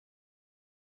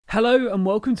Hello and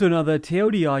welcome to another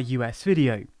TLDR US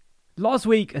video. Last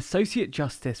week, Associate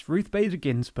Justice Ruth Bader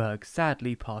Ginsburg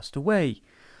sadly passed away,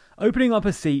 opening up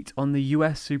a seat on the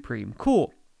US Supreme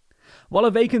Court. While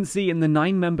a vacancy in the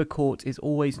 9-member court is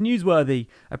always newsworthy,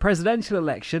 a presidential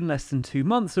election less than 2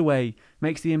 months away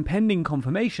makes the impending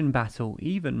confirmation battle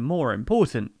even more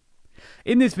important.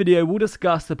 In this video, we'll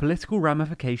discuss the political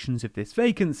ramifications of this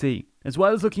vacancy, as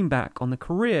well as looking back on the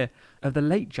career of the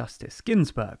late Justice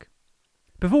Ginsburg.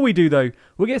 Before we do though,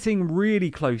 we're getting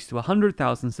really close to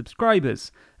 100,000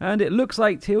 subscribers, and it looks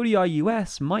like TLDR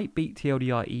US might beat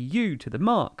TLDR EU to the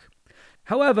mark.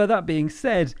 However, that being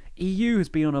said, EU has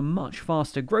been on a much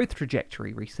faster growth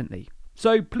trajectory recently.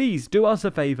 So please do us a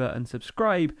favour and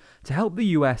subscribe to help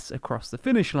the US across the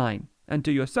finish line, and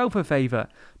do yourself a favour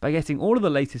by getting all of the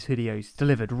latest videos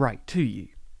delivered right to you.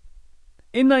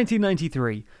 In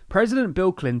 1993, President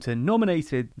Bill Clinton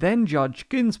nominated then-Judge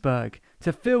Ginsburg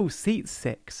to fill Seat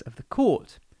 6 of the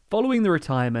court, following the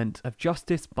retirement of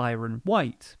Justice Byron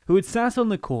White, who had sat on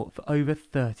the court for over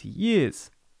 30 years.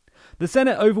 The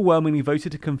Senate overwhelmingly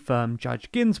voted to confirm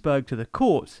Judge Ginsburg to the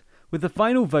court, with the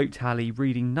final vote tally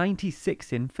reading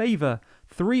 96 in favour,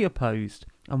 3 opposed,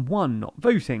 and 1 not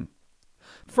voting.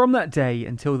 From that day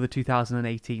until the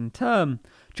 2018 term,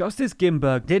 Justice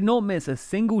Ginsburg did not miss a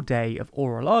single day of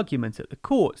oral argument at the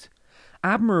court,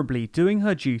 admirably doing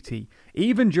her duty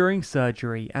even during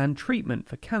surgery and treatment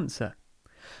for cancer.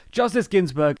 Justice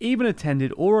Ginsburg even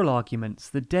attended oral arguments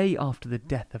the day after the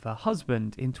death of her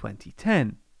husband in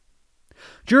 2010.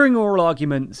 During oral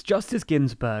arguments, Justice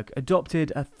Ginsburg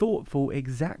adopted a thoughtful,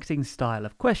 exacting style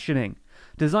of questioning,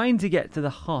 designed to get to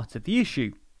the heart of the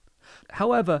issue.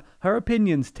 However, her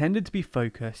opinions tended to be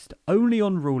focused only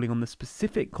on ruling on the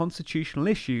specific constitutional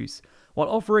issues, while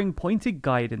offering pointed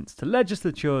guidance to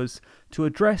legislatures to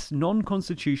address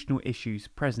non-constitutional issues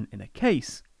present in a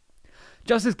case.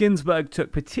 Justice Ginsburg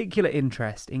took particular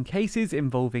interest in cases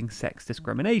involving sex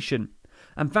discrimination,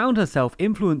 and found herself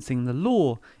influencing the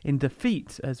law in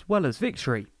defeat as well as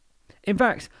victory. In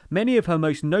fact, many of her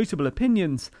most notable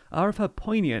opinions are of her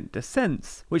poignant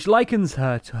dissents, which likens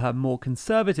her to her more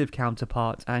conservative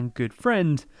counterpart and good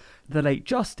friend, the late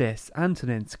Justice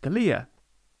Antonin Scalia.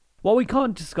 While we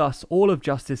can't discuss all of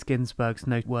Justice Ginsburg's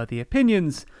noteworthy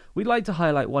opinions, we'd like to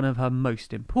highlight one of her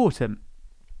most important.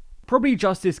 Probably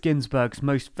Justice Ginsburg's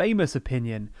most famous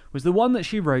opinion was the one that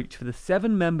she wrote for the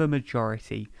 7-member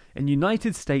majority in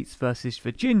United States v.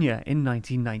 Virginia in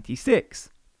 1996.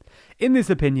 In this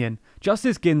opinion,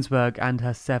 Justice Ginsburg and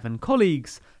her 7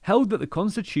 colleagues held that the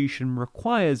Constitution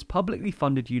requires publicly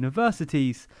funded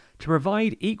universities to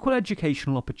provide equal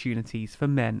educational opportunities for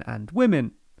men and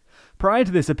women. Prior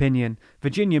to this opinion,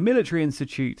 Virginia Military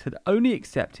Institute had only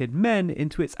accepted men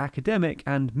into its academic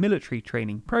and military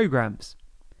training programs.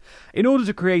 In order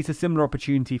to create a similar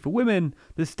opportunity for women,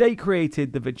 the state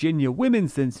created the Virginia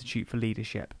Women's Institute for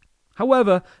Leadership.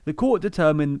 However, the court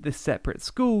determined that this separate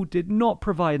school did not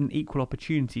provide an equal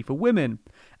opportunity for women,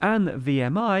 and that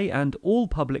VMI and all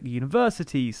public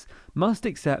universities must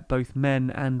accept both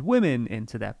men and women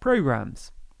into their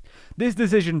programs. This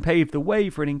decision paved the way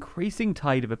for an increasing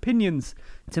tide of opinions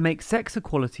to make sex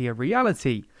equality a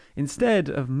reality, instead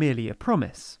of merely a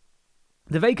promise.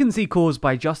 The vacancy caused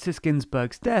by Justice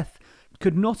Ginsburg's death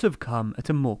could not have come at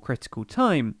a more critical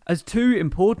time, as 2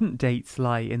 important dates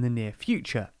lie in the near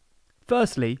future.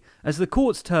 Firstly, as the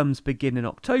court's terms begin in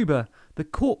October, the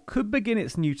court could begin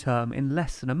its new term in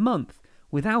less than a month,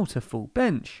 without a full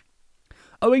bench.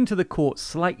 Owing to the court's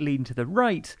slight lean to the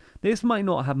right, this might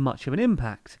not have much of an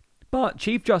impact, but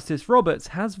Chief Justice Roberts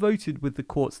has voted with the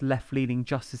court's left-leaning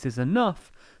justices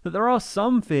enough that there are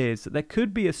some fears that there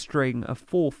could be a string of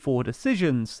 4-4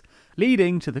 decisions,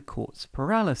 leading to the court's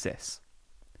paralysis.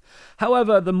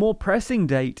 However, the more pressing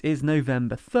date is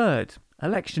November 3rd,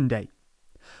 Election Day.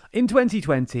 In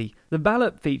 2020, the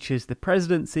ballot features the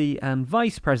presidency and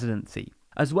vice presidency,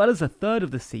 as well as a third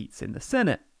of the seats in the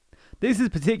Senate. This is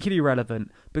particularly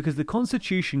relevant because the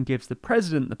Constitution gives the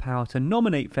president the power to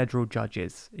nominate federal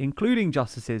judges, including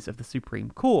justices of the Supreme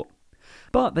Court,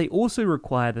 but they also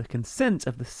require the consent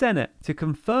of the Senate to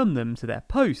confirm them to their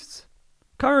posts.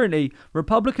 Currently,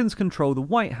 Republicans control the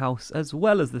White House as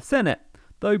well as the Senate,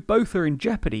 though both are in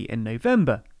jeopardy in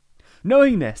November.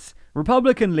 Knowing this,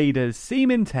 Republican leaders seem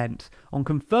intent on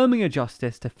confirming a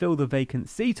justice to fill the vacant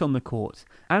seat on the court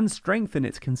and strengthen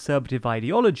its conservative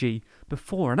ideology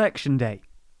before Election Day.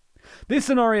 This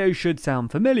scenario should sound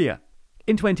familiar.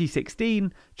 In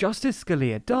 2016, Justice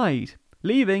Scalia died,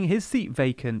 leaving his seat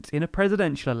vacant in a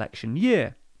presidential election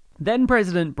year. Then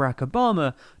President Barack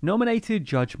Obama nominated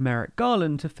Judge Merrick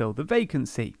Garland to fill the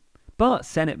vacancy, But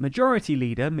Senate Majority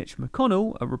Leader Mitch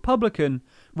McConnell, a Republican,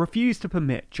 refused to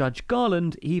permit Judge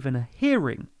Garland even a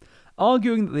hearing,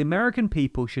 arguing that the American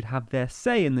people should have their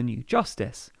say in the new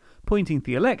justice, pointing to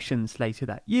the elections later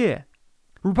that year.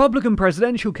 Republican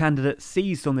presidential candidates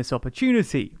seized on this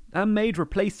opportunity and made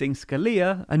replacing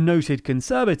Scalia, a noted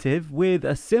conservative, with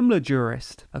a similar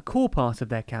jurist a core part of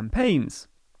their campaigns.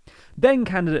 Then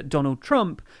candidate Donald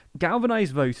Trump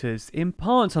galvanized voters in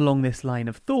part along this line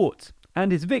of thought,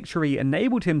 and his victory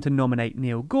enabled him to nominate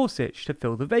Neil Gorsuch to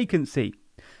fill the vacancy,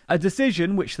 a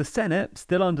decision which the Senate,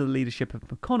 still under the leadership of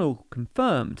McConnell,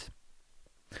 confirmed.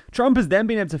 Trump has then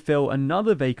been able to fill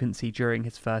another vacancy during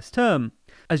his first term,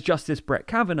 as Justice Brett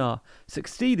Kavanaugh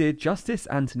succeeded Justice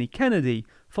Anthony Kennedy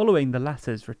following the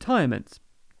latter's retirement.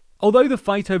 Although the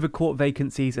fight over court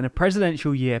vacancies in a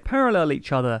presidential year parallel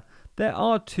each other, there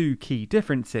are two key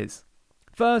differences.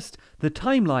 First, the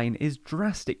timeline is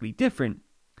drastically different.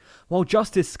 While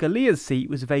Justice Scalia's seat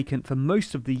was vacant for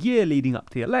most of the year leading up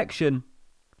to the election,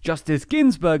 Justice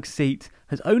Ginsburg's seat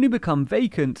has only become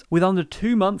vacant with under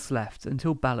 2 months left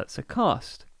until ballots are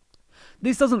cast.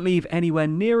 This doesn't leave anywhere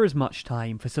near as much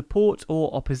time for support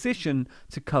or opposition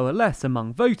to coalesce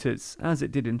among voters as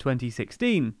it did in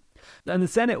 2016, and the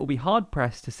Senate will be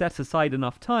hard-pressed to set aside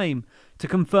enough time to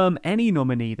confirm any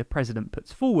nominee the president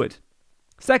puts forward.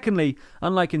 Secondly,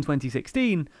 unlike in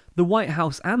 2016, the White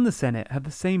House and the Senate have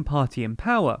the same party in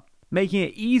power, making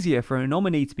it easier for a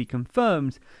nominee to be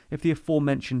confirmed if the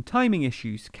aforementioned timing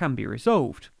issues can be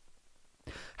resolved.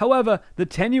 However, the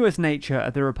tenuous nature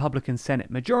of the Republican Senate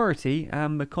majority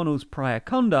and McConnell's prior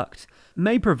conduct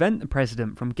may prevent the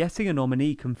president from getting a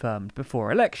nominee confirmed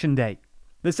before Election Day.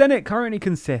 The Senate currently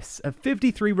consists of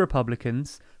 53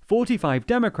 Republicans, 45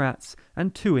 Democrats,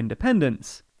 and 2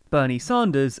 independents, Bernie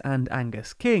Sanders and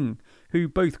Angus King, who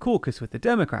both caucus with the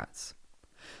Democrats.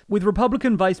 With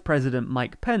Republican Vice President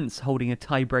Mike Pence holding a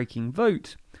tie-breaking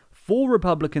vote, 4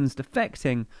 Republicans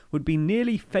defecting would be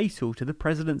nearly fatal to the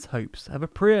president's hopes of a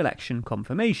pre-election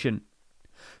confirmation.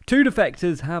 2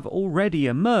 defectors have already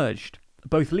emerged.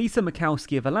 Both Lisa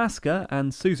Murkowski of Alaska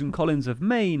and Susan Collins of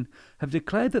Maine have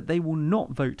declared that they will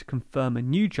not vote to confirm a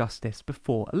new justice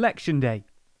before Election Day.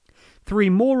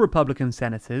 3 more Republican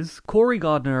senators, Cory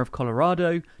Gardner of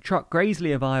Colorado, Chuck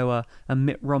Grassley of Iowa, and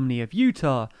Mitt Romney of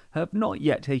Utah, have not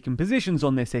yet taken positions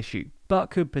on this issue, but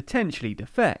could potentially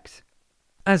defect.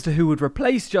 As to who would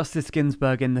replace Justice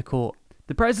Ginsburg in the court,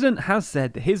 the president has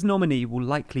said that his nominee will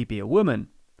likely be a woman.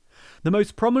 The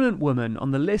most prominent woman on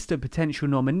the list of potential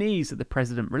nominees that the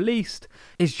president released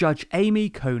is Judge Amy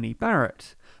Coney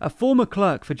Barrett, a former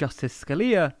clerk for Justice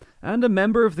Scalia and a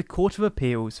member of the Court of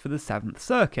Appeals for the 7th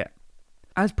Circuit.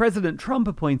 As President Trump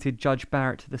appointed Judge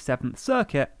Barrett to the 7th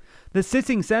Circuit, the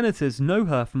sitting senators know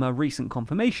her from her recent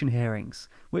confirmation hearings,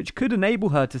 which could enable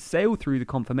her to sail through the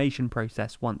confirmation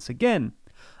process once again,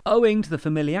 owing to the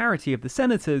familiarity of the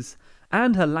senators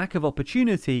and her lack of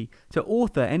opportunity to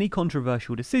author any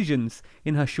controversial decisions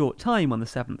in her short time on the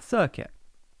 7th Circuit.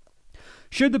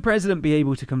 Should the president be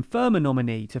able to confirm a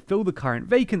nominee to fill the current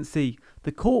vacancy,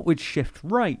 the court would shift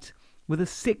right, with a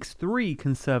 6-3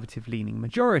 conservative-leaning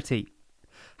majority.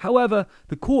 However,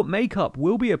 the court makeup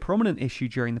will be a prominent issue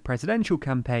during the presidential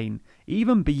campaign,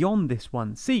 even beyond this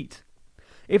one seat.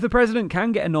 If the president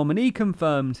can get a nominee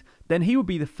confirmed, then he would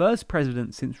be the first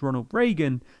president since Ronald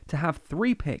Reagan to have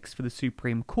 3 picks for the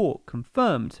Supreme Court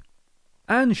confirmed.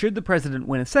 And should the president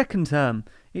win a second term,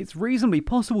 it's reasonably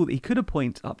possible that he could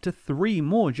appoint up to 3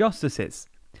 more justices.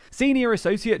 Senior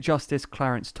Associate Justice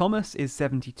Clarence Thomas is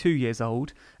 72 years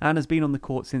old and has been on the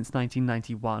court since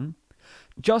 1991.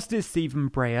 Justice Stephen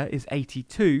Breyer is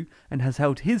 82 and has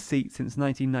held his seat since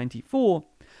 1994,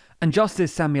 and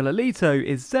Justice Samuel Alito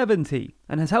is 70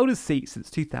 and has held his seat since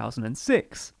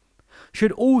 2006.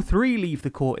 Should all 3 leave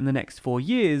the court in the next 4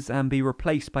 years and be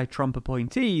replaced by Trump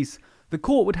appointees, the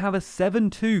court would have a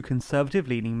 7-2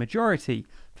 conservative-leaning majority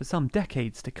for some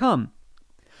decades to come.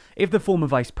 If the former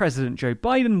Vice President Joe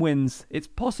Biden wins, it's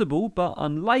possible but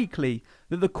unlikely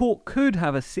that the court could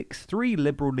have a 6-3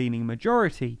 liberal-leaning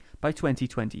majority by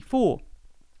 2024.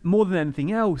 More than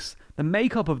anything else, the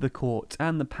makeup of the court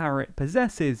and the power it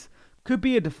possesses could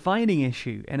be a defining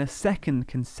issue in a second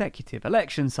consecutive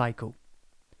election cycle.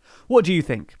 What do you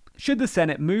think? Should the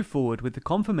Senate move forward with the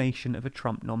confirmation of a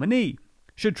Trump nominee?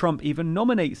 Should Trump even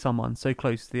nominate someone so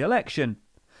close to the election?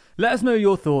 Let us know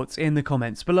your thoughts in the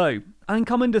comments below, and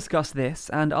come and discuss this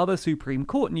and other Supreme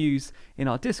Court news in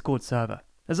our Discord server.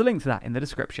 There's a link to that in the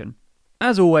description.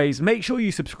 As always, make sure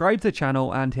you subscribe to the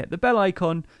channel and hit the bell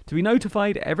icon to be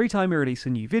notified every time we release a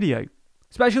new video.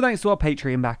 Special thanks to our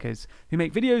Patreon backers who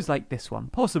make videos like this one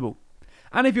possible.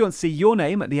 And if you want to see your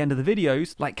name at the end of the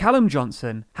videos, like Callum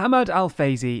Johnson, Hamad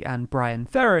Al-Faizi and Brian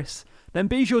Ferris, then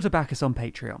be sure to back us on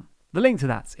Patreon. The link to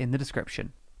that's in the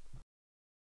description.